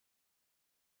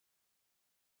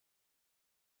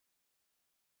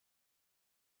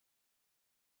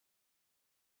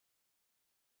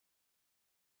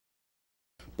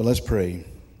But let's pray.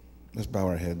 Let's bow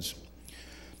our heads.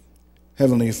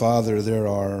 Heavenly Father, there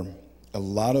are a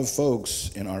lot of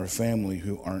folks in our family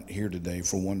who aren't here today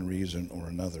for one reason or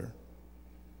another.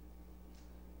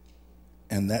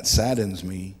 And that saddens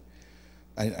me.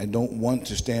 I don't want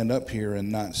to stand up here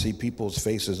and not see people's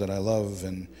faces that I love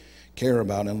and care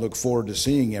about and look forward to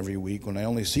seeing every week. When I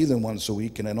only see them once a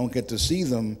week and I don't get to see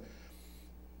them,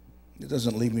 it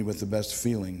doesn't leave me with the best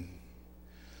feeling.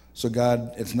 So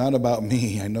God, it's not about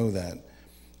me, I know that.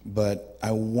 But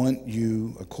I want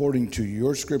you, according to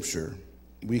your scripture,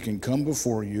 we can come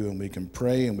before you and we can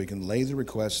pray and we can lay the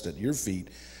request at your feet.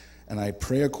 And I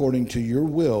pray according to your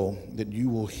will that you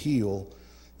will heal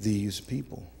these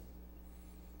people.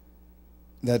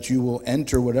 That you will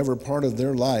enter whatever part of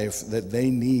their life that they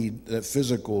need, that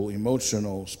physical,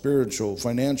 emotional, spiritual,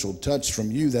 financial touch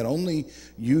from you that only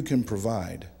you can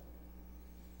provide.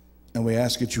 And we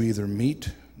ask that you either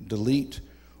meet, delete,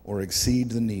 or exceed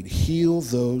the need. Heal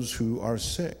those who are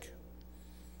sick.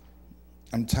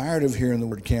 I'm tired of hearing the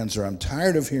word cancer. I'm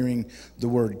tired of hearing the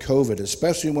word COVID,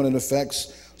 especially when it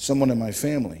affects someone in my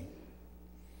family.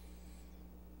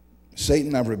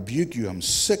 Satan, I rebuke you. I'm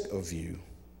sick of you.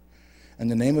 In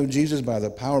the name of Jesus, by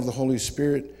the power of the Holy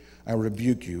Spirit, I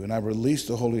rebuke you. And I release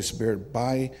the Holy Spirit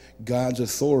by God's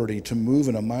authority to move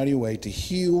in a mighty way to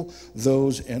heal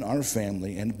those in our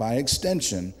family and by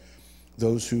extension,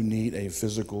 those who need a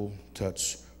physical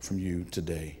touch from you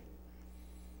today.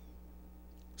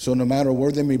 So no matter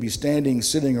where they may be standing,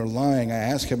 sitting, or lying, I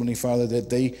ask, Heavenly Father,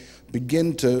 that they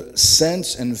begin to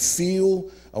sense and feel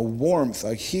a warmth,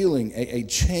 a healing, a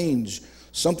change,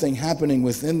 something happening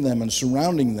within them and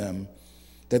surrounding them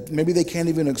that maybe they can't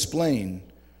even explain,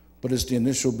 but it's the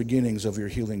initial beginnings of your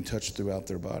healing touch throughout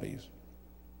their bodies.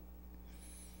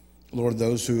 Lord,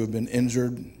 those who have been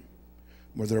injured,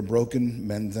 where they're broken,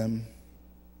 mend them.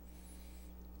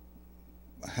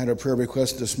 I had a prayer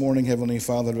request this morning, Heavenly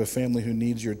Father, of a family who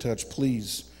needs your touch.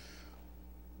 Please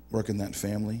work in that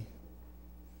family.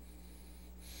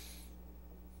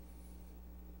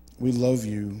 We love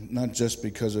you, not just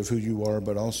because of who you are,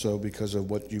 but also because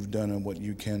of what you've done and what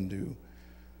you can do.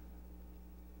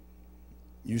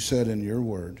 You said in your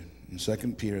word, in 2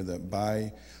 Peter, that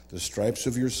by the stripes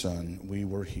of your Son, we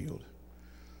were healed.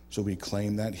 So we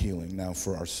claim that healing now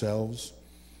for ourselves,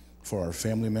 for our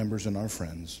family members and our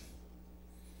friends.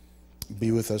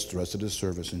 Be with us the rest of this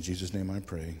service. In Jesus' name I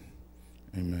pray.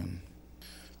 Amen.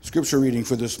 Scripture reading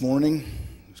for this morning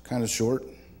is kind of short,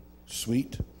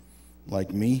 sweet,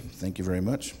 like me. Thank you very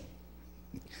much.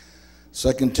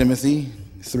 2 Timothy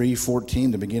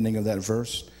 3:14, the beginning of that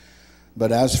verse.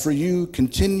 But as for you,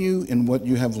 continue in what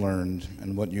you have learned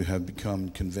and what you have become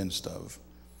convinced of.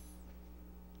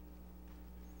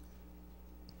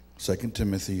 2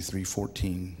 Timothy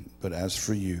 3:14, but as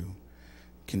for you,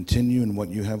 continue in what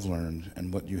you have learned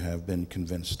and what you have been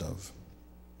convinced of.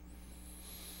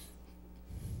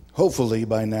 Hopefully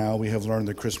by now we have learned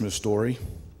the Christmas story.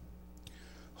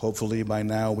 Hopefully by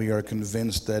now we are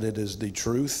convinced that it is the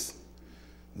truth,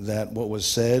 that what was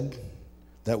said,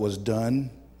 that was done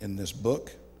in this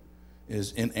book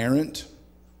is inerrant,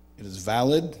 it is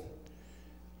valid,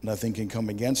 nothing can come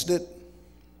against it.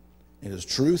 It is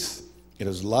truth, it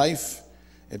is life,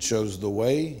 it shows the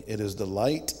way, it is the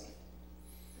light.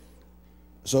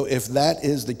 So if that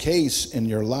is the case in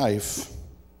your life,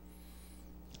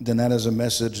 then that is a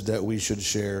message that we should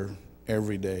share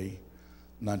every day,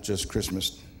 not just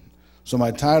Christmas. So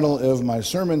my title of my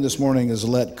sermon this morning is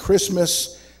Let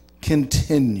Christmas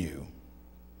Continue.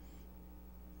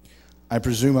 I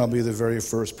presume I'll be the very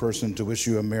first person to wish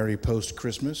you a Merry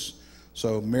Post-Christmas.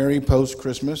 So Merry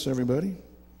Post-Christmas, everybody.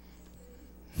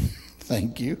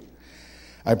 Thank you.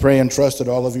 I pray and trust that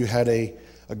all of you had a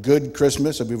good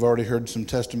Christmas. We've already heard some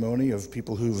testimony of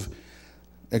people who've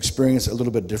experienced it a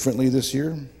little bit differently this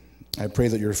year. I pray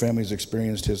that your families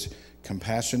experienced his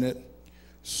compassionate,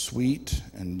 sweet,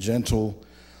 and gentle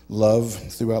love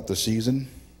throughout the season.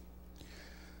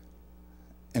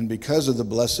 And because of the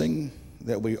blessing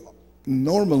that we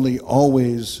normally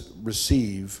always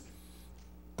receive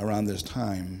around this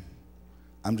time,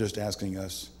 I'm just asking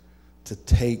us to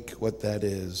take what that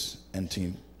is and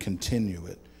to continue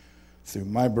it through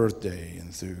my birthday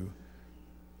and through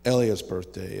Elliot's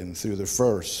birthday and through the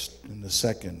 1st and the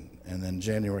 2nd and then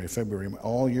January, February,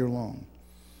 all year long.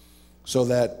 So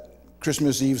that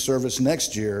Christmas Eve service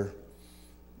next year,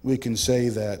 we can say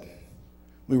that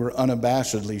we were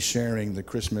unabashedly sharing the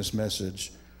Christmas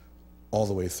message all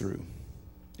the way through.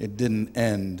 It didn't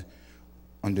end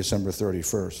on December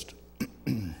 31st.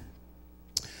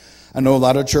 I know a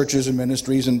lot of churches and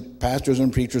ministries and pastors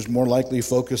and preachers more likely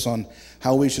focus on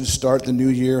how we should start the new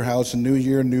year, how it's a new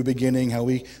year, new beginning, how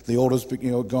the old is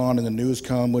gone and the new has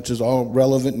come, which is all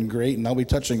relevant and great, and I'll be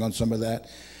touching on some of that.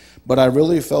 But I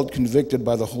really felt convicted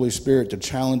by the Holy Spirit to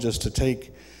challenge us to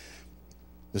take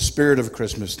the spirit of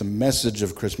Christmas, the message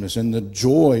of Christmas, and the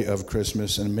joy of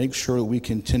Christmas, and make sure that we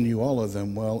continue all of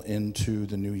them well into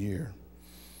the new year.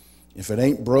 If it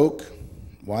ain't broke,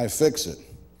 why fix it?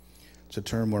 It's a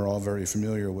term we're all very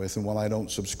familiar with, and while I don't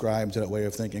subscribe to that way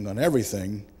of thinking on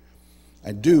everything,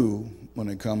 I do when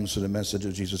it comes to the message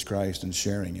of Jesus Christ and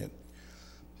sharing it.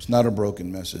 It's not a broken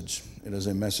message. It is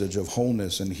a message of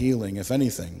wholeness and healing, if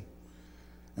anything.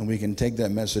 And we can take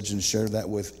that message and share that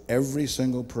with every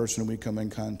single person we come in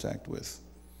contact with,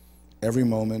 every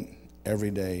moment,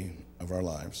 every day of our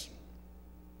lives.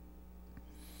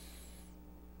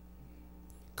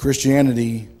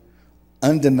 Christianity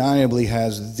undeniably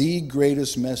has the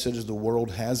greatest message the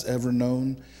world has ever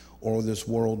known or this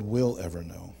world will ever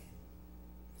know.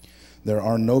 There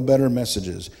are no better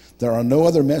messages. There are no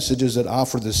other messages that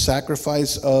offer the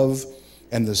sacrifice of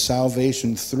and the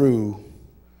salvation through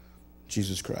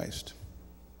Jesus Christ.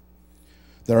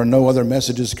 There are no other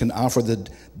messages that can offer the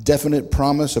definite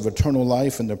promise of eternal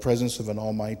life in the presence of an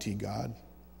almighty God.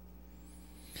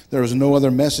 There is no other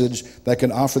message that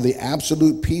can offer the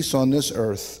absolute peace on this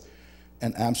earth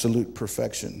and absolute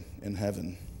perfection in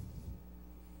heaven.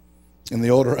 And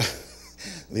the older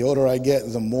I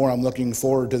get, the more I'm looking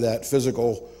forward to that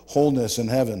physical wholeness in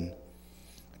heaven.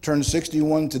 I turned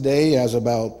 61 today as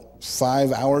about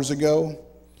 5 hours ago.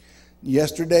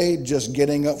 Yesterday, just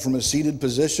getting up from a seated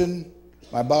position,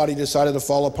 my body decided to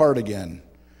fall apart again.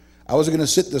 I was going to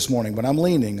sit this morning, but I'm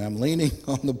leaning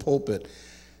on the pulpit.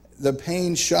 The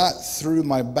pain shot through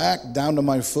my back down to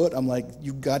my foot. I'm like,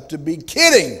 you got to be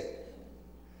kidding.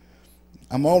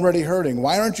 I'm already hurting.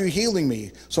 Why aren't you healing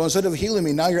me? So instead of healing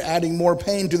me, now you're adding more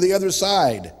pain to the other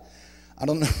side. I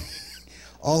don't know.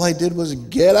 All I did was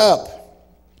get up.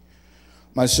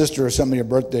 My sister sent me a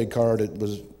birthday card.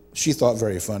 She thought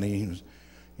very funny.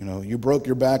 You broke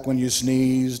your back when you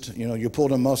sneezed. You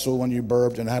pulled a muscle when you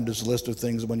burped, and had this list of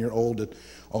things when you're old that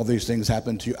all these things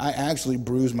happen to you. I actually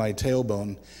bruised my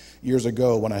tailbone years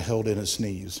ago when I held in a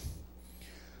sneeze.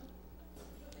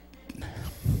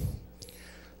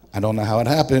 I don't know how it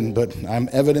happened, but I'm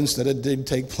evidence that it did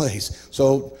take place.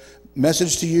 So,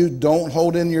 message to you, don't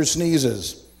hold in your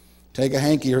sneezes. Take a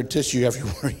hanky or a tissue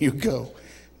everywhere you go.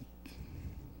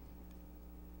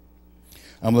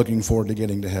 I'm looking forward to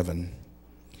getting to heaven.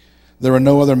 There are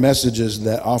no other messages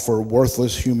that offer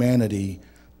worthless humanity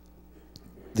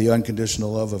the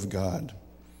unconditional love of God.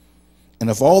 And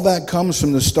if all that comes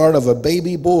from the start of a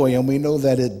baby boy, and we know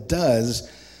that it does,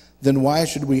 then why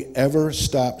should we ever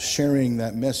stop sharing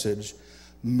that message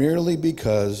merely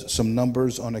because some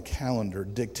numbers on a calendar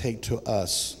dictate to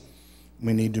us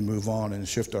we need to move on and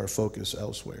shift our focus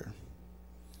elsewhere?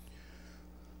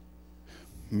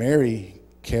 Mary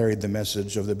carried the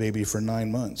message of the baby for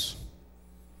 9 months.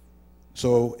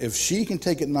 So if she can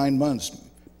take it 9 months,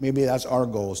 maybe that's our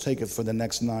goal, is take it for the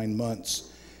next 9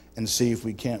 months and see if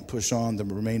we can't push on the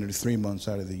remainder 3 months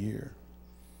out of the year.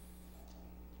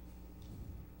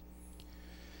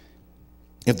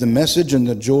 If the message and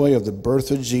the joy of the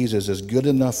birth of Jesus is good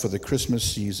enough for the Christmas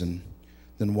season,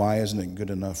 then why isn't it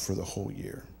good enough for the whole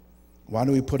year? Why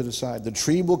do we put it aside? The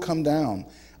tree will come down.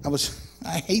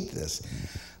 I hate this.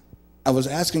 I was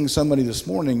asking somebody this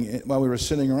morning while we were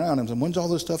sitting around, I said, when's all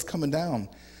this stuff coming down?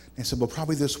 They said, well,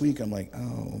 probably this week. I'm like,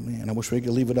 oh man, I wish we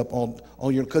could leave it up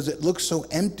all year, because it looks so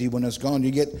empty when it's gone.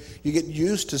 You get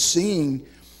used to seeing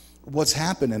what's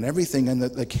happened and everything, and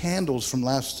the candles from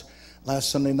last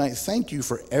Sunday night. Thank you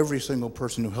for every single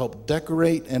person who helped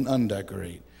decorate and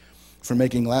undecorate, for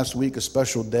making last week a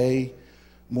special day,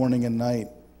 morning and night.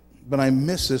 But I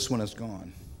miss this when it's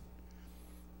gone.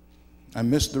 I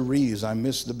miss the wreaths. I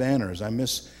miss the banners. I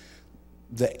miss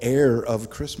the air of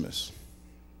Christmas.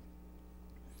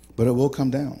 But it will come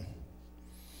down.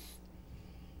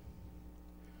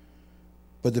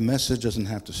 But the message doesn't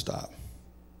have to stop.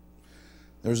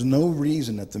 There's no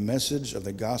reason that the message of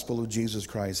the gospel of Jesus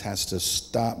Christ has to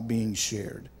stop being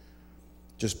shared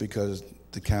just because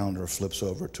the calendar flips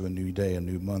over to a new day, a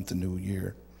new month, a new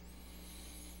year.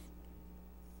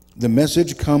 The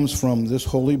message comes from this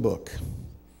holy book,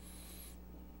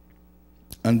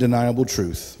 undeniable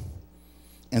truth.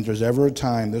 And if there's ever a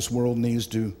time this world needs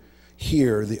to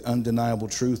hear the undeniable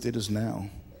truth, it is now.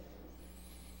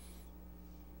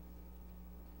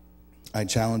 I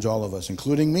challenge all of us,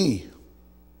 including me,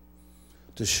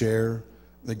 to share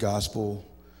the gospel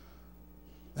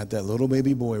that little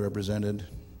baby boy represented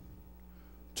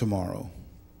tomorrow.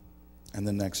 and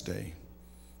the next day,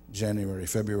 January,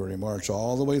 February, March,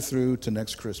 all the way through to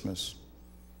next Christmas.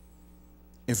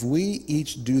 If we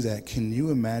each do that, can you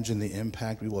imagine the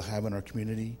impact we will have in our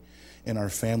community, in our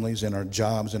families, in our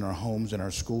jobs, in our homes, in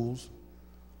our schools?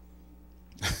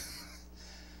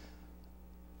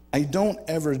 I don't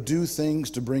ever do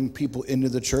things to bring people into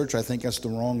the church. I think that's the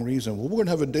wrong reason. Well, we're going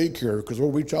to have a daycare because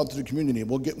we'll reach out to the community and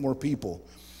we'll get more people.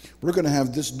 We're going to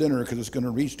have this dinner because it's going to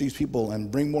reach these people and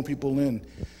bring more people in.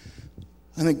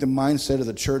 I think the mindset of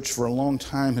the church for a long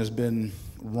time has been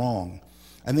wrong.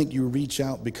 I think you reach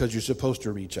out because you're supposed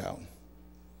to reach out.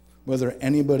 Whether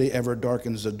anybody ever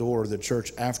darkens the door of the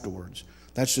church afterwards,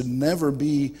 that should never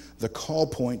be the call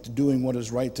point to doing what is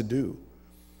right to do.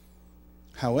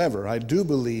 However, I do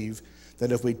believe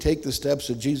that if we take the steps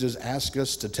that Jesus asked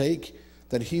us to take,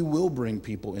 that he will bring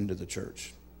people into the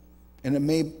church. And it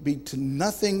may be to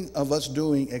nothing of us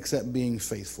doing except being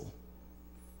faithful.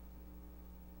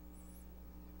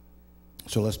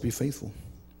 So let's be faithful.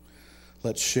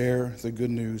 Let's share the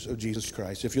good news of Jesus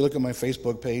Christ. If you look at my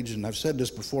Facebook page, and I've said this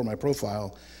before, my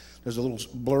profile, there's a little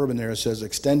blurb in there that says,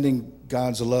 extending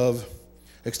God's love,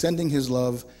 extending his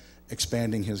love,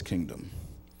 expanding his kingdom.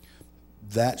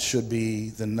 That should be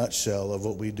the nutshell of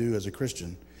what we do as a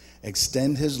Christian.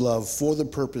 Extend his love for the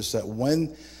purpose that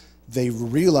when they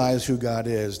realize who God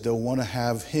is, they'll want to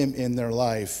have him in their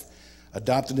life,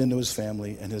 adopted into his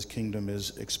family, and his kingdom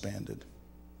is expanded.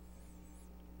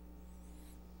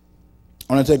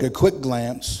 I want to take a quick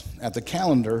glance at the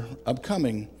calendar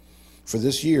upcoming for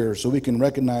this year so we can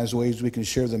recognize ways we can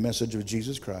share the message of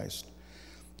Jesus Christ,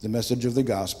 the message of the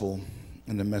gospel,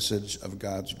 and the message of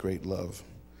God's great love.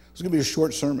 It's going to be a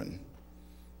short sermon.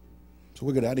 So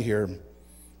we'll get out of here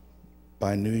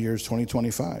by New Year's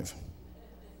 2025.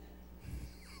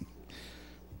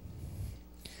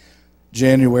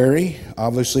 January,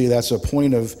 obviously that's a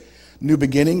point of new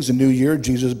beginnings, a new year.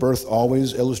 Jesus' birth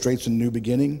always illustrates a new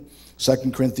beginning.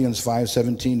 2 Corinthians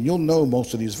 5:17. You'll know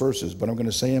most of these verses, but I'm going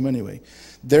to say them anyway.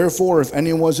 Therefore, if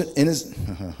anyone wasn't in his...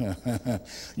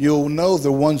 you'll know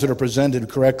the ones that are presented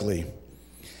correctly.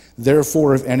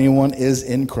 Therefore, if anyone is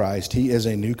in Christ, he is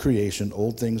a new creation.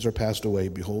 Old things are passed away.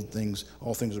 Behold,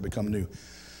 all things are become new.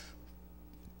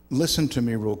 Listen to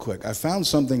me real quick. I found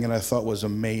something that I thought was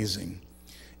amazing.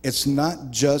 It's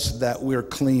not just that we're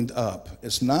cleaned up.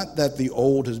 It's not that the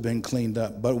old has been cleaned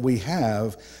up, but we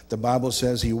have. The Bible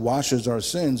says he washes our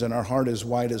sins and our heart is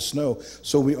white as snow.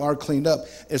 So we are cleaned up.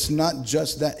 It's not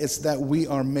just that. It's that we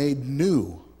are made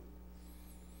new.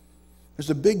 There's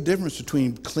a big difference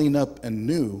between clean up and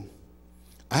new.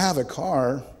 I have a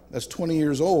car that's 20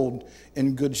 years old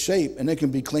in good shape, and it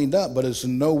can be cleaned up, but it's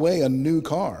in no way a new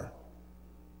car.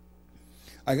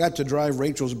 I got to drive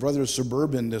Rachel's brother's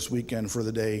Suburban this weekend for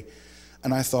the day,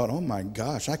 and I thought, oh my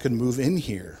gosh, I could move in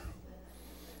here.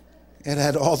 It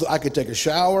had I could take a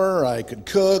shower, I could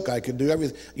cook, I could do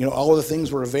everything. You know, all of the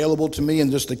things were available to me in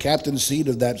just the captain's seat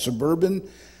of that Suburban.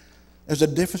 There's a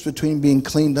difference between being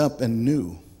cleaned up and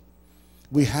new.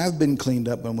 We have been cleaned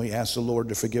up when we ask the Lord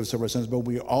to forgive us of our sins, but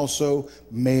we are also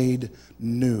made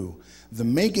new. The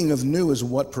making of new is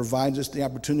what provides us the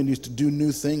opportunities to do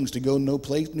new things, to go new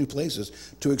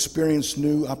places, to experience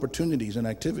new opportunities and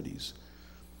activities,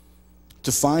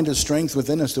 to find a strength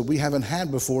within us that we haven't had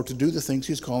before to do the things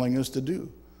he's calling us to do.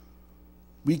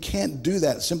 We can't do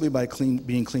that simply by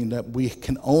being cleaned up. We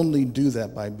can only do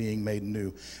that by being made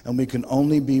new, and we can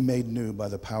only be made new by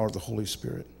the power of the Holy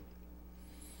Spirit.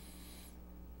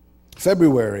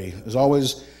 February is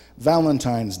always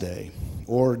Valentine's Day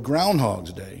or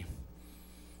Groundhog's Day.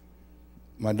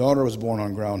 My daughter was born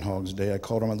on Groundhog's Day. I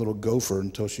called her my little gopher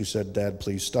until she said, Dad,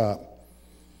 please stop.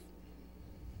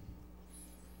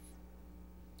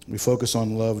 We focus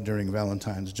on love during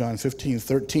Valentine's. John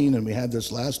 15:13, and we had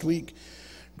this last week.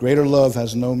 Greater love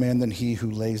has no man than he who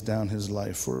lays down his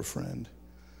life for a friend.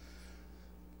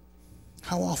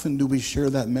 How often do we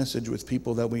share that message with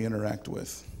people that we interact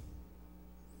with?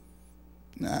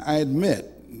 Now, I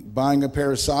admit, buying a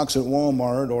pair of socks at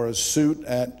Walmart or a suit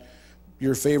at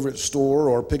your favorite store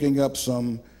or picking up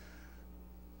some,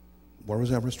 where was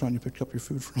that restaurant you picked up your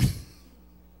food from?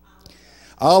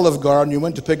 Olive Garden, you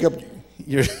went to pick up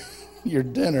your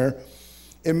dinner.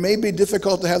 It may be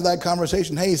difficult to have that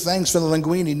conversation. Hey, thanks for the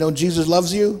linguine. No, Jesus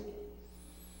loves you?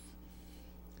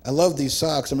 I love these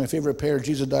socks. They're my favorite pair.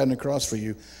 Jesus died on the cross for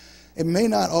you. It may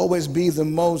not always be the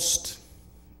most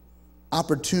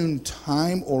opportune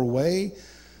time or way,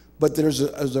 but there's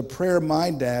a prayer my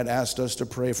dad asked us to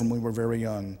pray from when we were very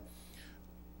young.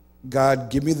 God,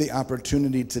 give me the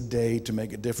opportunity today to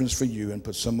make a difference for you and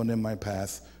put someone in my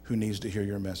path who needs to hear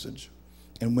your message.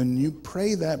 And when you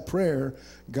pray that prayer,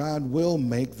 God will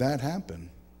make that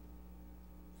happen.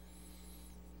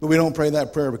 But we don't pray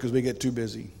that prayer because we get too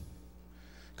busy.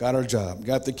 Got our job,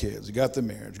 got the kids, got the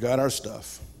marriage, got our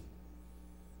stuff.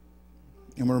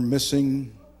 And we're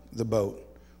missing the boat.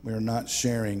 We are not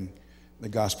sharing the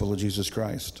gospel of Jesus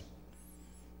Christ.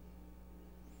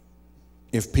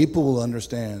 If people will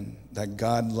understand that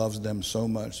God loves them so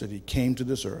much that he came to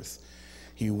this earth,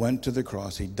 he went to the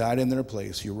cross, he died in their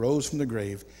place, he rose from the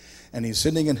grave, and he's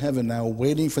sitting in heaven now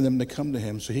waiting for them to come to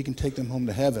him so he can take them home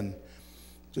to heaven.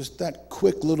 Just that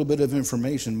quick little bit of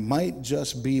information might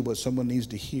just be what someone needs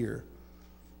to hear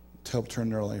to help turn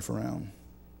their life around.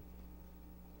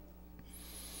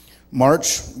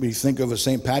 March, we think of as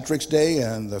St. Patrick's Day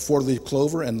and the four-leaf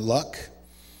clover and luck.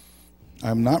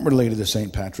 I'm not related to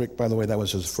St. Patrick. By the way, that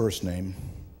was his first name.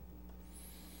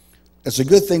 It's a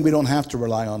good thing we don't have to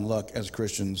rely on luck as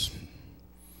Christians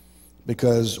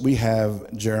because we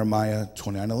have Jeremiah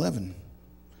 29:11.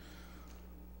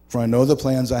 For I know the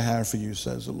plans I have for you,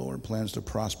 says the Lord, plans to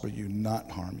prosper you,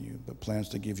 not harm you, but plans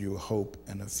to give you a hope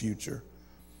and a future.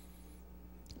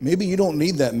 Maybe you don't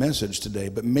need that message today,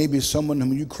 but maybe someone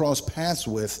whom you cross paths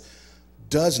with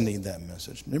does need that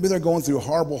message. Maybe they're going through a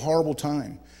horrible, horrible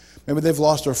time. Maybe they've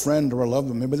lost a friend or a loved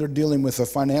one. Maybe they're dealing with a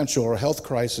financial or health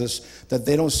crisis that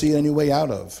they don't see any way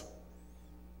out of.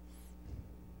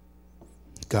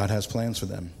 God has plans for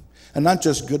them. And not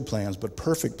just good plans, but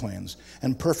perfect plans.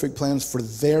 And perfect plans for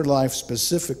their life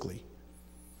specifically.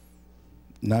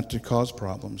 Not to cause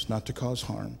problems, not to cause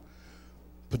harm,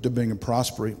 but to bring a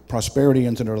prosperity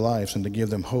into their lives and to give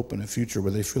them hope in a future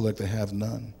where they feel like they have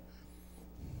none.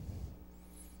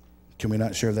 Can we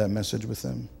not share that message with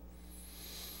them?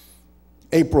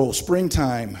 April,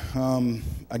 springtime,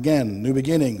 again, new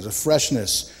beginnings, a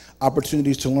freshness,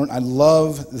 opportunities to learn. I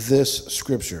love this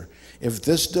scripture. If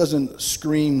this doesn't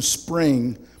scream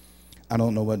spring, I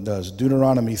don't know what does.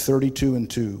 Deuteronomy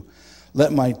 32:2.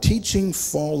 Let my teaching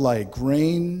fall like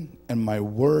rain and my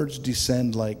words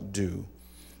descend like dew,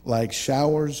 like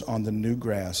showers on the new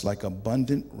grass, like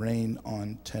abundant rain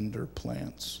on tender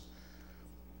plants.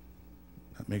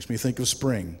 That makes me think of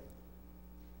spring.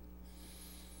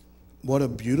 What a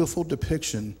beautiful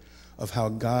depiction of how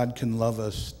God can love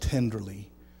us tenderly,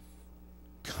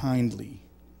 kindly,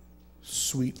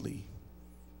 sweetly,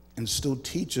 and still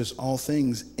teach us all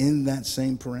things in that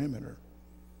same parameter.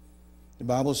 The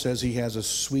Bible says he has a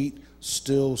sweet,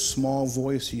 still, small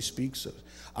voice he speaks of.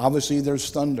 Obviously,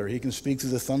 there's thunder. He can speak through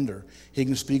the thunder. He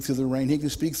can speak through the rain. He can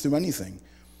speak through anything.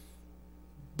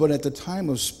 But at the time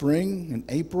of spring and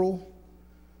April,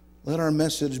 let our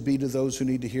message be to those who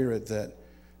need to hear it that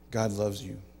God loves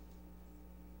you.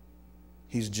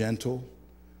 He's gentle.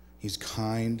 He's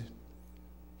kind.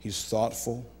 He's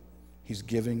thoughtful. He's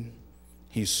giving.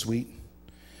 He's sweet.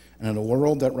 And in a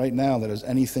world that right now that is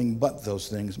anything but those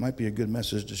things, might be a good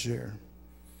message to share.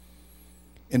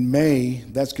 In May,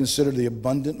 that's considered the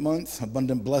abundant month,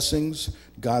 abundant blessings,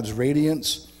 God's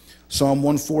radiance. Psalm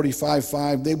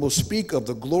 145:5, they will speak of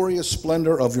the glorious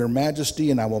splendor of your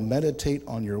majesty, and I will meditate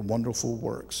on your wonderful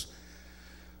works.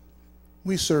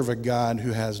 We serve a God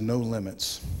who has no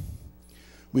limits.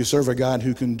 We serve a God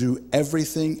who can do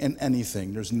everything and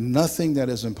anything. There's nothing that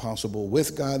is impossible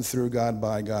with God, through God,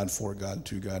 by God, for God,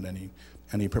 to God,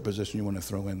 any preposition you want to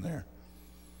throw in there.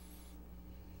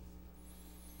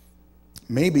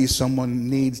 Maybe someone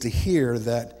needs to hear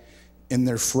that in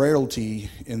their frailty,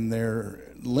 in their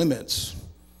limits,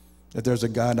 that there's a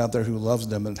God out there who loves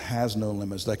them and has no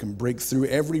limits, that can break through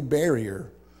every barrier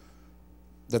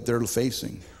that they're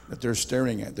facing, that they're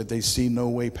staring at, that they see no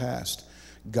way past.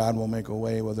 God will make a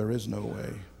way where there is no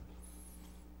way.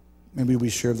 Maybe we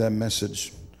share that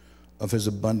message of his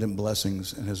abundant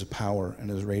blessings and his power and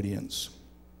his radiance.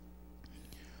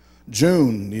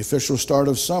 June, the official start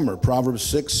of summer, Proverbs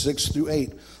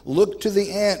 6:6-8. Look to the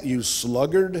ant, you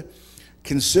sluggard.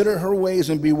 Consider her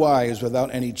ways and be wise.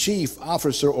 Without any chief,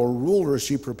 officer, or ruler,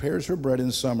 she prepares her bread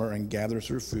in summer and gathers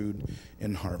her food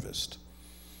in harvest.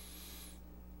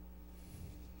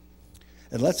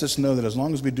 It lets us know that as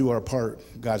long as we do our part,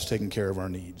 God's taking care of our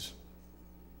needs.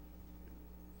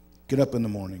 Get up in the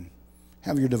morning.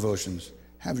 Have your devotions.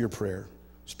 Have your prayer.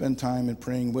 Spend time in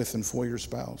praying with and for your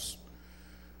spouse.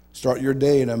 Start your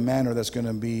day in a manner that's going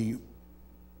to be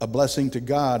a blessing to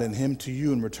God and him to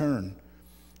you in return.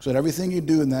 So that everything you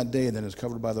do in that day then is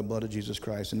covered by the blood of Jesus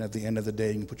Christ. And at the end of the day,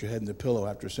 you can put your head in the pillow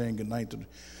after saying goodnight to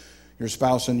your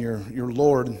spouse and your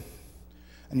Lord.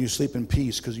 And you sleep in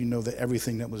peace because you know that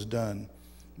everything that was done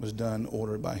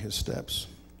ordered by his steps.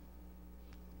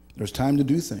 There's time to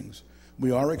do things.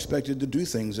 We are expected to do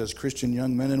things as Christian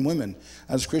young men and women,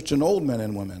 as Christian old men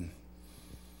and women.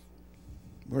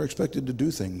 We're expected to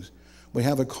do things. We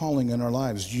have a calling in our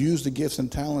lives. Use the gifts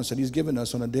and talents that he's given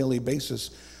us on a daily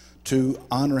basis to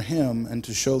honor him and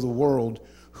to show the world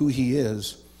who he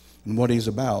is and what he's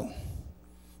about,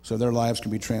 so their lives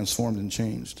can be transformed and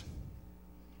changed.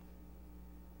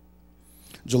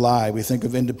 July, we think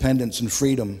of independence and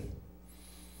freedom.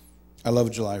 I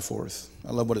love July 4th.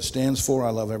 I love what it stands for.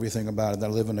 I love everything about it. I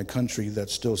live in a country that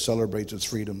still celebrates its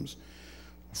freedoms.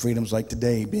 Freedoms like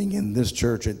today, being in this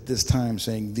church at this time,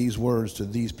 saying these words to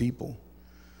these people.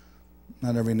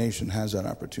 Not every nation has that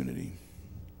opportunity.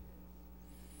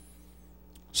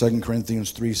 2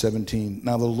 Corinthians 3:17.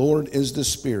 Now the Lord is the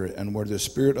Spirit, and where the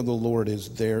Spirit of the Lord is,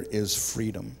 there is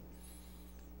freedom.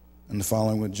 And the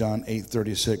following with John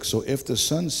 8:36. So if the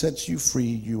Son sets you free,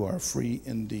 you are free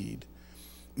indeed.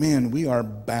 Man, we are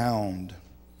bound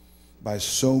by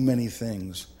so many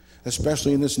things,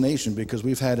 especially in this nation, because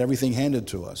we've had everything handed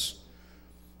to us.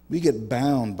 We get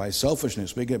bound by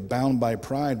selfishness. We get bound by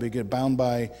pride. We get bound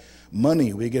by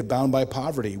money. We get bound by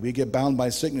poverty. We get bound by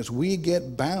sickness. We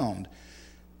get bound.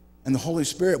 And the Holy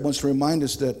Spirit wants to remind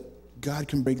us that God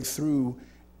can break through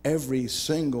every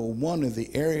single one of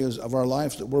the areas of our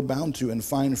lives that we're bound to and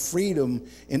find freedom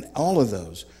in all of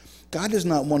those. God does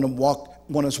not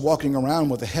want us walking around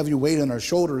with a heavy weight on our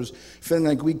shoulders, feeling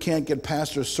like we can't get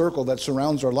past a circle that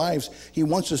surrounds our lives. He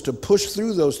wants us to push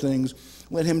through those things,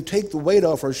 let him take the weight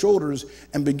off our shoulders,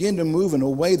 and begin to move in a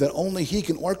way that only he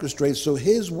can orchestrate, so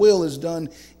his will is done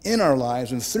in our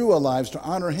lives and through our lives to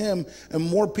honor him, and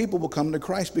more people will come to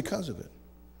Christ because of it.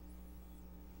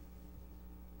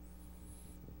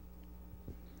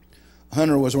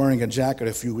 Hunter was wearing a jacket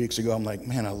a few weeks ago. I'm like,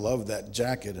 man, I love that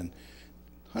jacket. And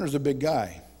Hunter's a big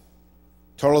guy,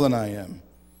 taller than I am.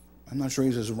 I'm not sure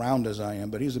he's as round as I am,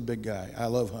 but he's a big guy. I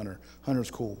love Hunter.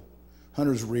 Hunter's cool.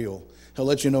 Hunter's real. He'll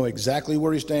let you know exactly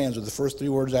where he stands with the first 3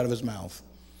 words out of his mouth.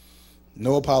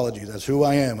 No apologies. That's who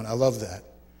I am, and I love that.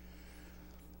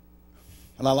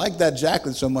 And I like that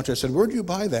jacket so much, I said, where'd you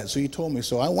buy that? So he told me.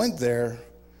 So I went there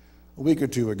a week or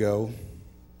 2 ago,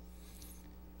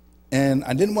 and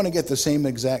I didn't want to get the same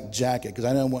exact jacket because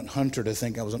I didn't want Hunter to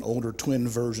think I was an older twin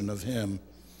version of him.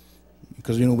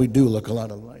 Because, you know, we do look a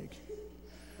lot alike.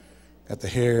 Got the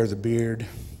hair, the beard.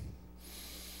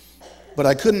 But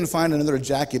I couldn't find another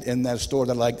jacket in that store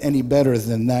that I liked any better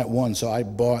than that one, so I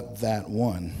bought that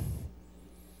one.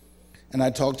 And I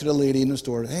talked to the lady in the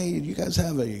store, hey, do you guys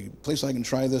have a place I can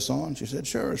try this on? She said,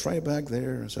 sure, it's right back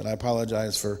there. I said, I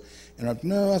apologize for interrupting.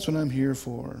 No, that's what I'm here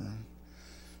for.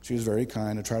 She was very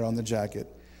kind. I tried on the jacket.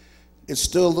 It's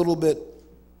still a little bit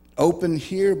open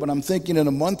here, but I'm thinking in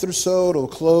a month or so it'll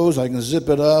close. I can zip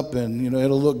it up, and, you know,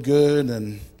 it'll look good,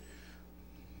 and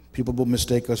people will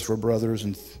mistake us for brothers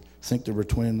and think that we're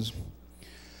twins.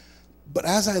 But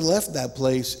as I left that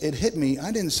place, it hit me.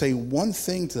 I didn't say one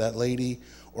thing to that lady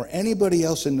or anybody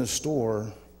else in the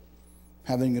store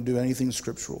having to do anything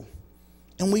scriptural.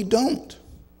 And we don't.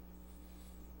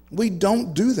 We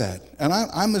don't do that. And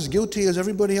I'm as guilty as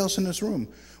everybody else in this room.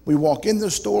 We walk in the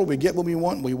store, we get what we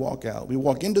want, and we walk out. We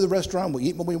walk into the restaurant, we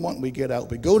eat what we want, and we get out.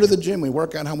 We go to the gym, we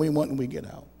work out how we want, and we get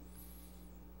out.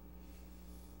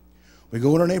 We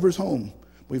go in our neighbor's home,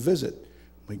 we visit,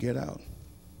 we get out.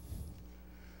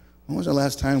 When was the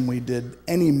last time we did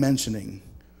any mentioning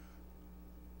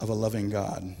of a loving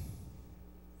God?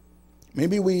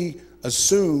 Maybe we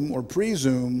assume or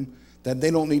presume that they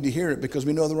don't need to hear it because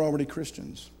we know they're already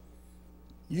Christians.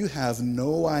 You have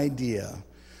no idea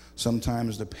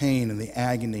sometimes the pain and the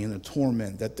agony and the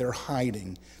torment that they're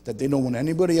hiding, that they don't want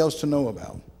anybody else to know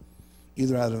about,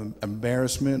 either out of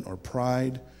embarrassment or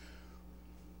pride.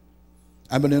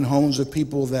 I've been in homes of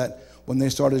people that when they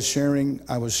started sharing,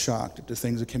 I was shocked at the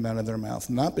things that came out of their mouth,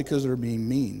 not because they were being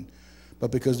mean,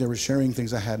 but because they were sharing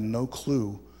things I had no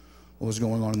clue what was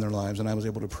going on in their lives, and I was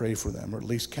able to pray for them, or at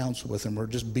least counsel with them, or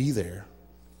just be there.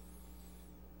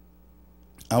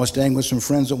 I was staying with some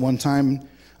friends at one time.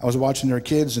 I was watching their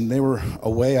kids, and they were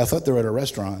away. I thought they were at a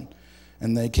restaurant,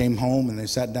 and they came home, and they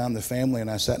sat down, the family, and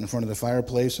I sat in front of the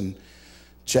fireplace, and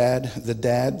Chad, the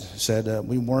dad, said,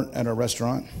 we weren't at a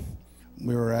restaurant.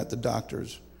 We were at the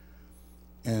doctor's,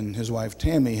 and his wife,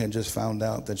 Tammy, had just found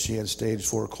out that she had stage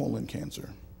 4 colon cancer.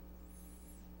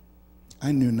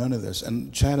 I knew none of this,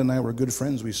 and Chad and I were good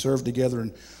friends. We served together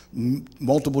in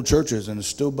multiple churches and are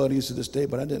still buddies to this day,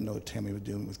 but I didn't know Tammy was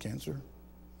dealing with cancer.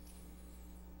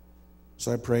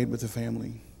 So I prayed with the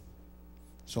family.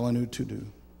 That's all I knew to do.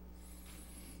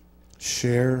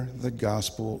 Share the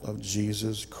gospel of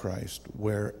Jesus Christ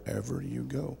wherever you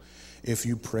go. If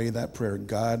you pray that prayer,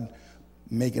 God,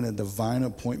 making a divine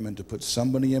appointment to put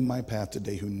somebody in my path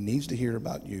today who needs to hear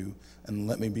about you, and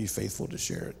let me be faithful to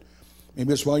share it.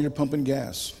 Maybe it's while you're pumping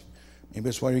gas. Maybe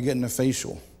it's while you're getting a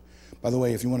facial. By the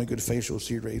way, if you want a good facial,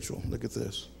 see Rachel. Look at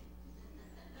this.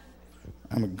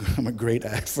 I'm a great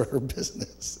act for her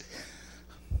business.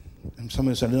 And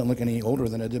somebody said I didn't look any older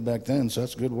than I did back then, so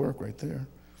that's good work right there.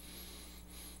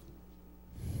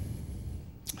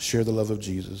 Share the love of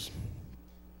Jesus.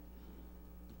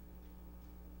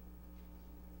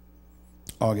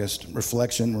 August,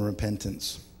 reflection and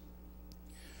repentance.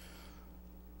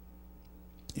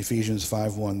 Ephesians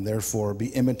 5:1, therefore be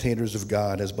imitators of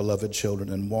God as beloved children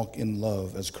and walk in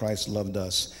love as Christ loved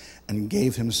us and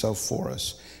gave himself for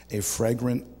us, a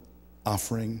fragrant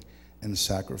offering and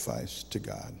sacrifice to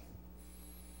God.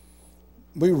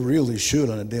 We really should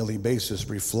on a daily basis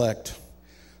reflect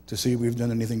to see if we've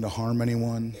done anything to harm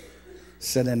anyone,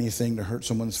 said anything to hurt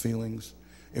someone's feelings,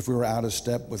 if we were out of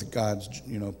step with God's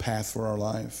path for our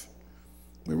life.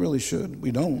 We really should.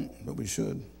 We don't, but we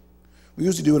should. We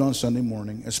usually do it on Sunday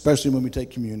morning, especially when we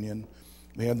take communion.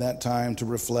 We have that time to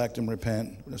reflect and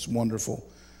repent. That's wonderful.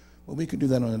 Well, we could do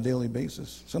that on a daily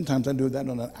basis. Sometimes I do that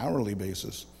on an hourly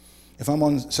basis. If I'm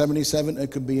on 77,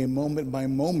 it could be a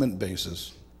moment-by-moment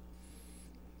basis.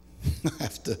 I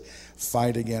have to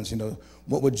fight against,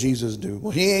 what would Jesus do?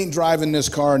 Well, he ain't driving this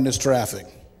car in this traffic.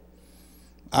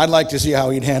 I'd like to see how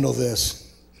he'd handle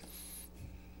this.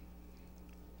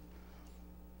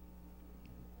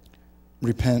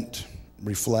 Repent,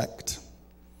 reflect,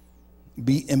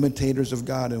 be imitators of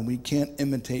God, and we can't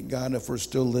imitate God if we're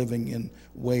still living in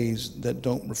ways that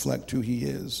don't reflect who he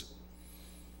is.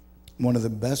 One of the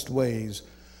best ways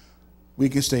we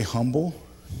can stay humble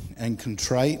and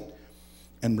contrite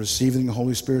and receiving the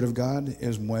Holy Spirit of God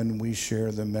is when we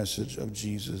share the message of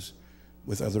Jesus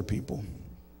with other people.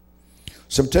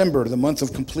 September, the month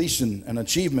of completion and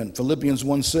achievement, Philippians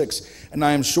 1:6. And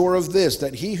I am sure of this,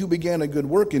 that he who began a good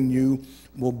work in you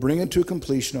will bring it to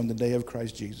completion on the day of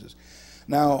Christ Jesus.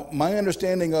 Now, my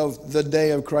understanding of the day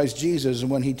of Christ Jesus is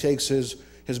when he takes his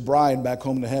bride back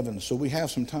home to heaven. So we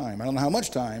have some time. I don't know how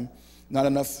much time, not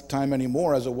enough time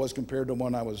anymore as it was compared to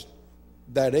when I was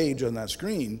that age on that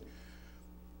screen.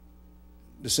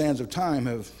 The sands of time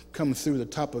have come through the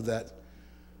top of that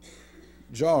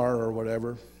jar or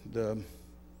whatever.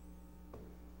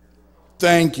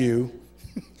 Thank you,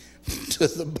 to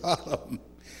the bottom.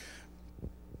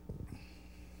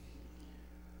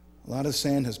 A lot of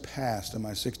sand has passed in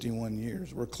my 61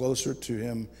 years. We're closer to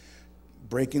him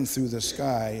breaking through the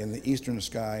sky in the eastern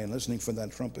sky and listening for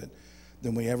that trumpet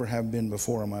than we ever have been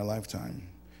before in my lifetime.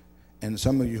 And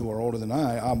some of you who are older than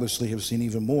I obviously have seen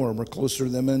even more. We're closer to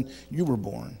them than you were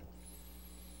born.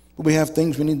 But we have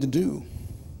things we need to do.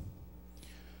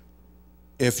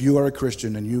 If you are a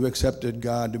Christian and you accepted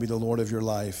God to be the Lord of your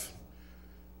life,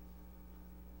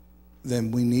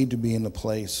 then we need to be in a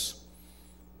place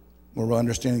where we're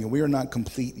understanding that we are not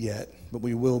complete yet, but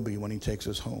we will be when he takes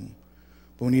us home.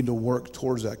 But we need to work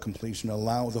towards that completion,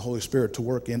 allow the Holy Spirit to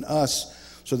work in us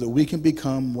so that we can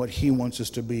become what he wants us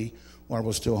to be while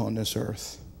we're still on this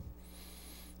earth.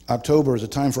 October is a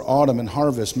time for autumn and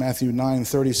harvest, Matthew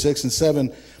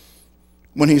 9:36-7.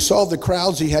 When he saw the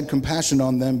crowds, he had compassion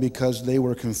on them because they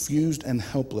were confused and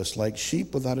helpless, like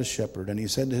sheep without a shepherd. And he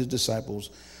said to his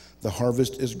disciples, the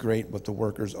harvest is great, but the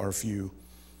workers are few.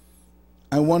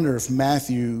 I wonder if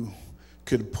Matthew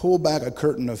could pull back a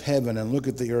curtain of heaven and look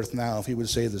at the earth now, if he would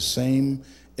say the same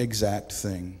exact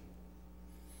thing.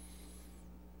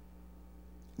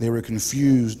 They were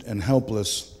confused and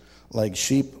helpless, like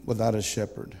sheep without a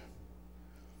shepherd.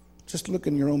 Just look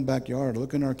in your own backyard.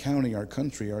 Look in our county, our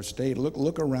country, our state.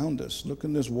 Look around us. Look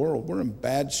in this world. We're in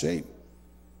bad shape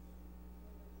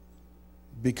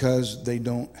because they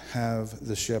don't have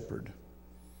the shepherd.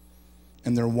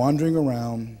 And they're wandering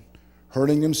around,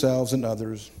 hurting themselves and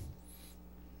others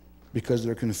because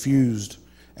they're confused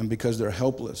and because they're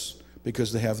helpless,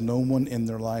 because they have no one in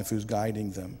their life who's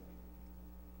guiding them.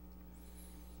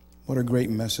 What a great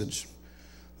message.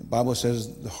 The Bible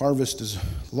says the harvest is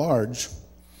large,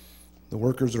 the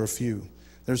workers are few.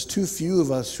 There's too few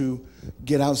of us who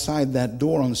get outside that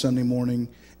door on Sunday morning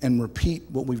and repeat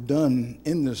what we've done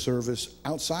in this service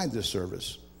outside this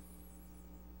service.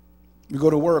 We go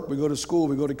to work, we go to school,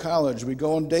 we go to college, we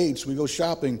go on dates, we go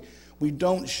shopping. We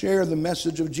don't share the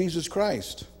message of Jesus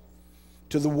Christ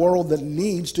to the world that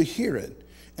needs to hear it.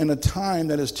 In a time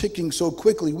that is ticking so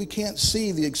quickly, we can't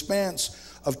see the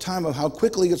expanse of time of how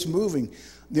quickly it's moving.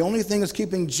 The only thing that's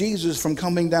keeping Jesus from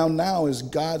coming down now is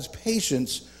God's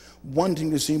patience,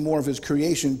 wanting to see more of his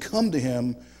creation come to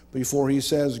him before he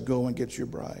says, go and get your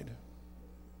bride.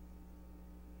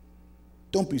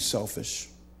 Don't be selfish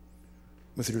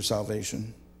with your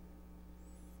salvation.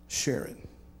 Share it.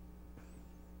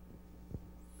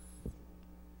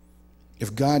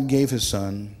 If God gave his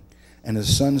son and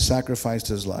his son sacrificed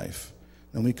his life,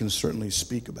 then we can certainly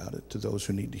speak about it to those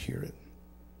who need to hear it.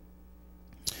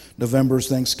 November is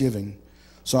Thanksgiving.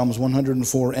 Psalms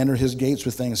 104, enter his gates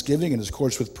with thanksgiving and his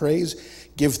courts with praise.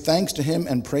 Give thanks to him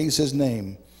and praise his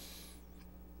name.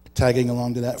 Tagging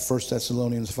along to that, 1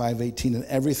 Thessalonians 5:18, in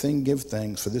everything give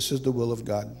thanks, for this is the will of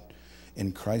God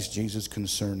in Christ Jesus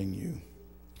concerning you.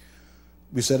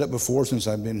 We said it before since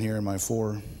I've been here in my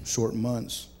 4 short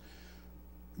months.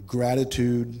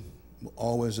 Gratitude will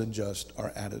always adjust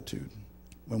our attitude.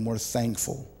 When we're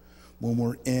thankful, when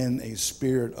we're in a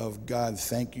spirit of God,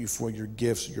 thank you for your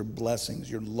gifts, your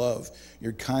blessings, your love,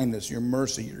 your kindness, your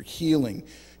mercy, your healing,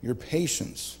 your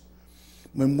patience.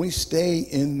 When we stay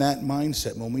in that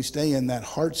mindset, when we stay in that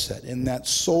heart set, in that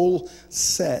soul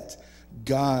set,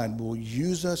 God will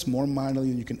use us more mightily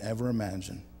than you can ever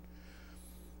imagine.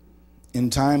 In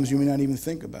times you may not even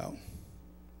think about.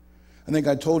 I think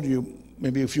I told you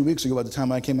maybe a few weeks ago, by the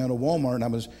time I came out of Walmart and I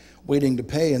was waiting to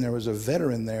pay, and there was a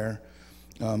veteran there,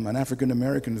 an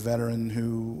African-American veteran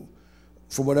who,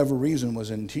 for whatever reason,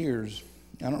 was in tears.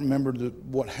 I don't remember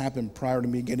what happened prior to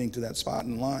me getting to that spot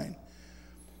in line.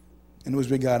 And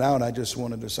as we got out, I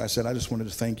said, I just wanted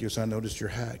to thank you. So I noticed your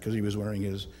hat, because he was wearing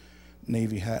his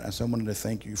Navy hat. I said, I wanted to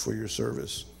thank you for your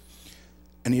service.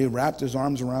 And he wrapped his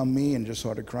arms around me and just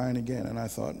started crying again. And I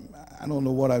thought, I don't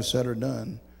know what I've said or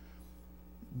done,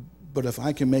 but if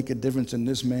I can make a difference in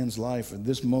this man's life at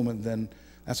this moment, then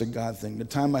that's a God thing. The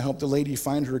time I helped a lady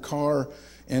find her car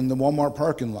in the Walmart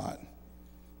parking lot,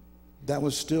 that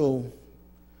was still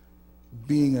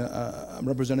being a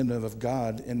representative of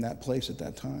God in that place at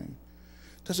that time.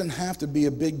 It doesn't have to be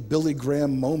a big Billy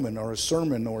Graham moment or a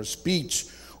sermon or a speech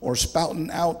or spouting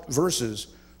out verses.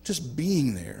 Just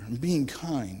being there and being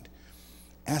kind,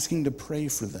 asking to pray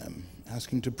for them,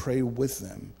 asking to pray with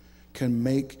them can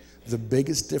make the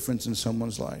biggest difference in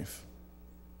someone's life.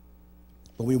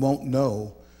 But we won't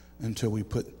know until we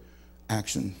put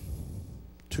action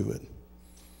to it.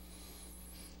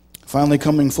 Finally,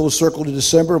 coming full circle to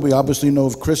December, we obviously know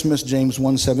of Christmas, James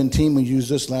 1:17. We used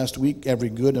this last week. Every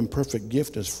good and perfect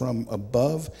gift is from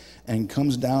above and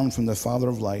comes down from the Father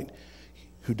of light,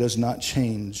 who does not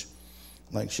change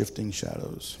like shifting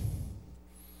shadows.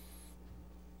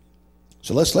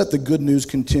 So let's let the good news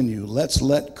continue. Let's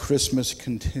let Christmas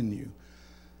continue.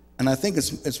 And I think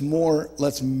it's more,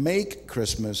 let's make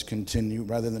Christmas continue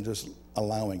rather than just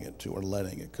allowing it to or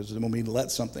letting it. Because when we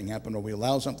let something happen or we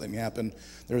allow something to happen,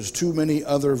 there's too many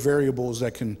other variables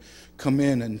that can come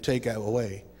in and take it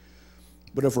away.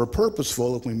 But if we're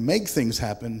purposeful, if we make things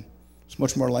happen, it's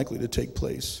much more likely to take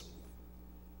place.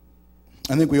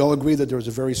 I think we all agree that there's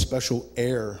a very special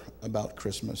air about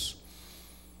Christmas.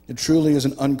 It truly is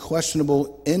an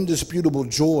unquestionable, indisputable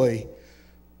joy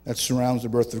that surrounds the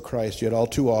birth of Christ, yet all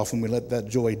too often we let that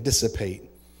joy dissipate.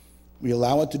 We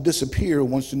allow it to disappear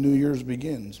once the New Year's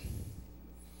begins.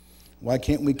 Why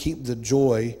can't we keep the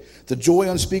joy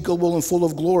unspeakable and full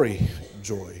of glory,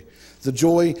 joy, the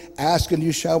joy ask and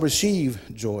you shall receive,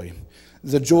 joy,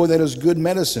 the joy that is good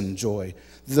medicine, joy,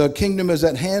 the kingdom is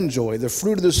at hand, joy, the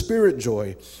fruit of the Spirit,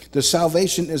 joy, the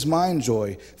salvation is mine,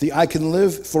 joy, the I can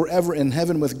live forever in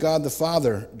heaven with God the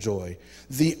Father, joy,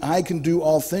 the I can do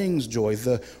all things, joy,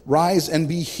 the rise and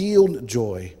be healed,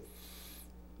 joy,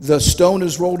 the stone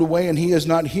is rolled away and he is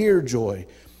not here, joy,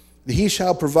 the he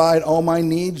shall provide all my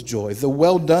needs, joy, the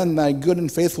well done, thy good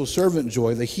and faithful servant,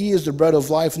 joy, the he is the bread of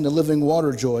life and the living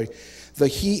water, joy, the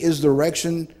he is the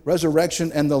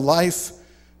resurrection and the life,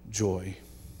 joy.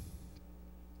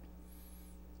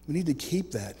 We need to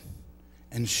keep that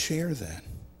and share that.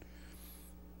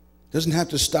 It doesn't have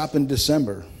to stop in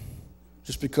December.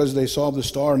 Just because they saw the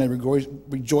star and they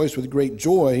rejoiced with great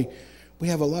joy, we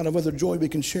have a lot of other joy we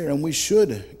can share, and we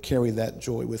should carry that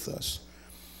joy with us.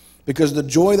 Because the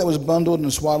joy that was bundled in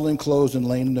swaddling clothes and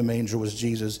laid in the manger was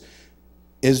Jesus,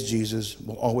 is Jesus,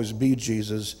 will always be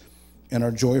Jesus, and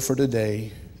our joy for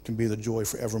today can be the joy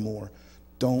forevermore.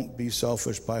 Don't be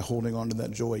selfish by holding on to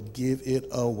that joy. Give it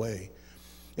away.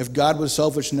 If God was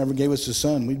selfish and never gave us his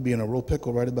son, we'd be in a real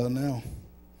pickle right about now.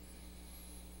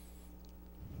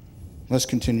 Let's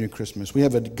continue Christmas. We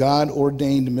have a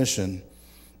God-ordained mission.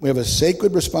 We have a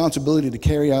sacred responsibility to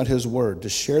carry out his word, to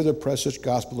share the precious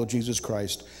gospel of Jesus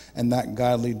Christ, and that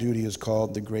godly duty is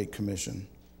called the Great Commission.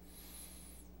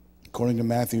 According to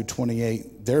Matthew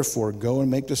 28, therefore go and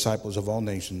make disciples of all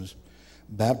nations,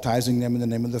 baptizing them in the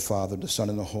name of the Father, the Son,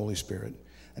 and the Holy Spirit,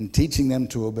 and teaching them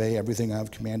to obey everything I have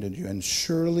commanded you. And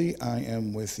surely I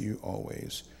am with you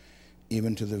always,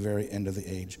 even to the very end of the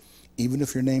age. Even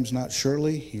if your name's not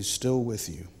Shirley, he's still with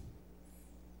you.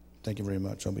 Thank you very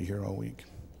much. I'll be here all week.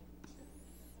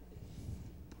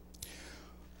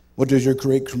 What does your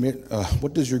Great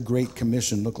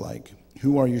Commission look like?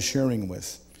 Who are you sharing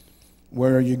with?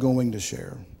 Where are you going to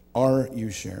share? Are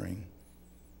you sharing?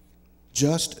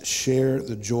 Just share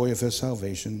the joy of his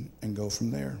salvation and go from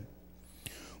there.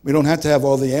 We don't have to have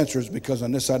all the answers, because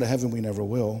on this side of heaven we never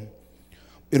will.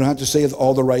 We don't have to say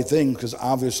all the right things, because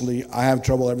obviously I have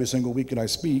trouble every single week that I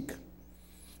speak.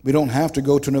 We don't have to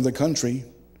go to another country.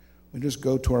 We just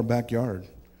go to our backyard,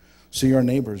 see our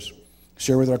neighbors,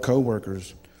 share with our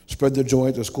coworkers, spread the joy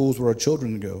at the schools where our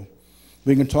children go.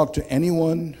 We can talk to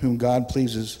anyone whom God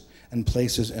pleases and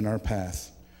places in our path.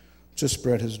 Just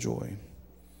spread his joy.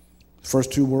 The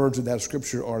first two words of that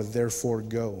scripture are, therefore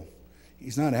go.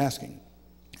 He's not asking.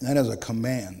 That is a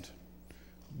command.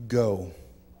 Go.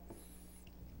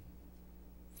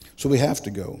 So we have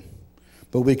to go.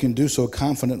 But we can do so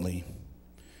confidently.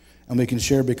 And we can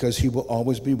share because he will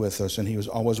always be with us, and he is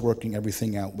always working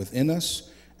everything out within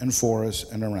us and for us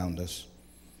and around us.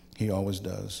 He always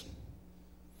does.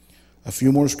 A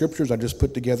few more scriptures I just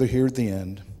put together here at the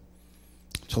end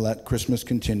to let Christmas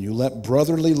continue. Let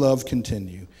brotherly love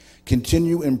continue.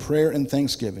 Continue in prayer and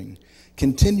thanksgiving.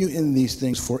 Continue in these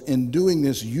things, for in doing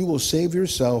this you will save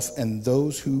yourself and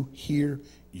those who hear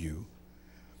you.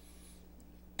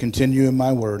 Continue in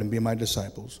my word and be my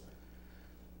disciples.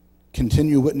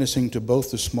 Continue witnessing to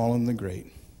both the small and the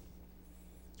great.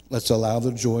 Let's allow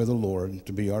the joy of the Lord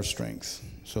to be our strength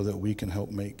so that we can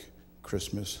help make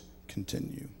Christmas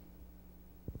continue.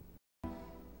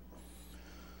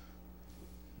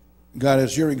 God,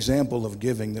 it's your example of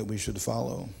giving that we should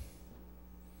follow.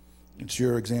 It's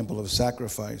your example of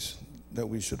sacrifice that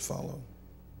we should follow.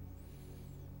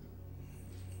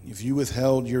 If you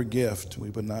withheld your gift, we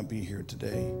would not be here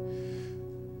today.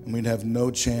 And we'd have no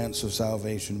chance of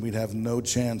salvation. We'd have no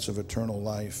chance of eternal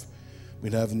life.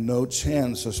 We'd have no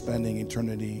chance of spending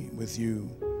eternity with you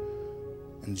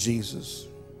and Jesus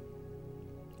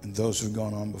and those who've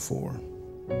gone on before.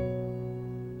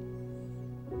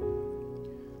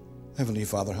 Heavenly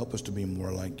Father, help us to be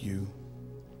more like you.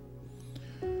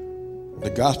 The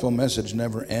gospel message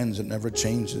never ends. It never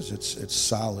changes. It's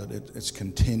solid. It's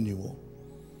continual.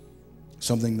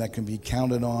 Something that can be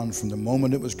counted on from the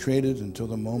moment it was created until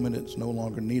the moment it's no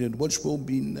longer needed, which will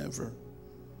be never.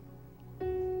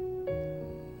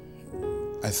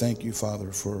 I thank you,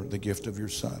 Father, for the gift of your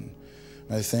Son.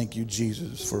 And I thank you,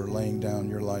 Jesus, for laying down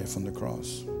your life on the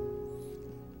cross,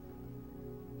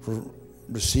 for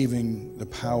receiving the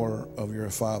power of your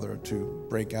Father to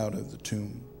break out of the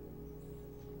tomb,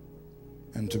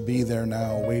 and to be there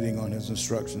now waiting on his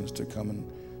instructions to come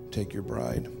and take your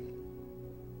bride.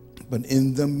 But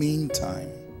in the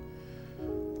meantime,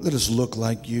 let us look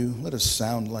like you. Let us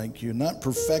sound like you. Not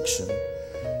perfection,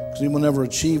 because we will never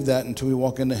achieve that until we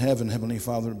walk into heaven, Heavenly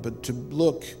Father, but to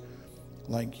look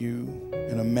like you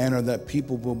in a manner that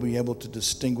people will be able to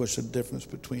distinguish the difference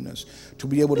between us, to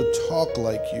be able to talk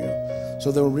like you,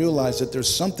 so they'll realize that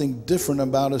there's something different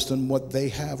about us than what they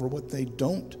have or what they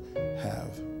don't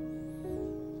have.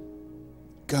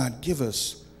 God, give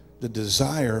us the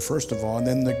desire, first of all, and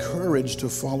then the courage to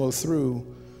follow through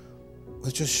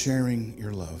with just sharing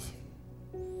your love.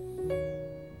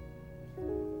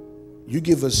 You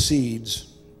give us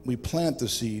seeds, we plant the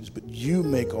seeds, but you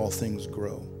make all things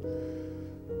grow.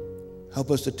 Help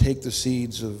us to take the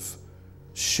seeds of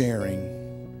sharing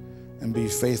and be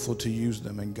faithful to use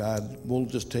them. And God, we'll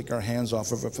just take our hands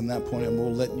off of it from that point, and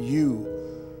we'll let you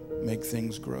make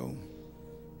things grow.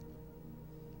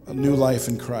 A new life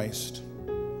in Christ.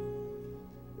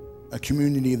 A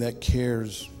community that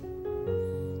cares.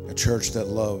 A church that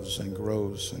loves and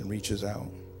grows and reaches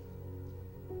out.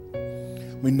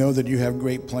 We know that you have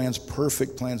great plans,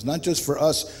 perfect plans, not just for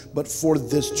us, but for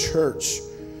this church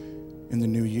in the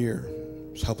new year.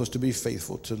 So help us to be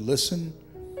faithful, to listen,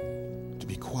 to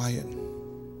be quiet,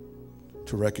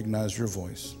 to recognize your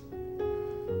voice,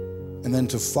 and then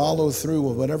to follow through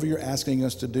with whatever you're asking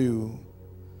us to do.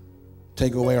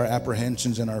 Take away our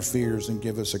apprehensions and our fears and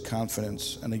give us a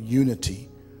confidence and a unity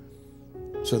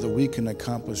so that we can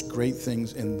accomplish great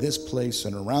things in this place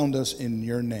and around us in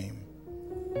your name.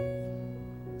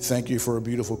 Thank you for a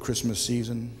beautiful Christmas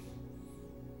season.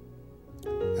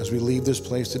 As we leave this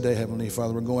place today, Heavenly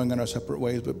Father, we're going on our separate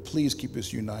ways, but please keep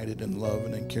us united in love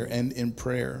and in care and in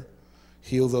prayer.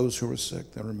 Heal those who are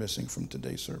sick that are missing from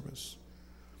today's service.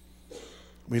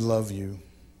 We love you.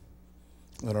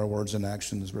 Let our words and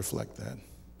actions reflect that.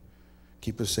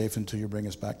 Keep us safe until you bring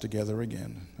us back together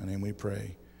again. In your name we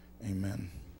pray. Amen.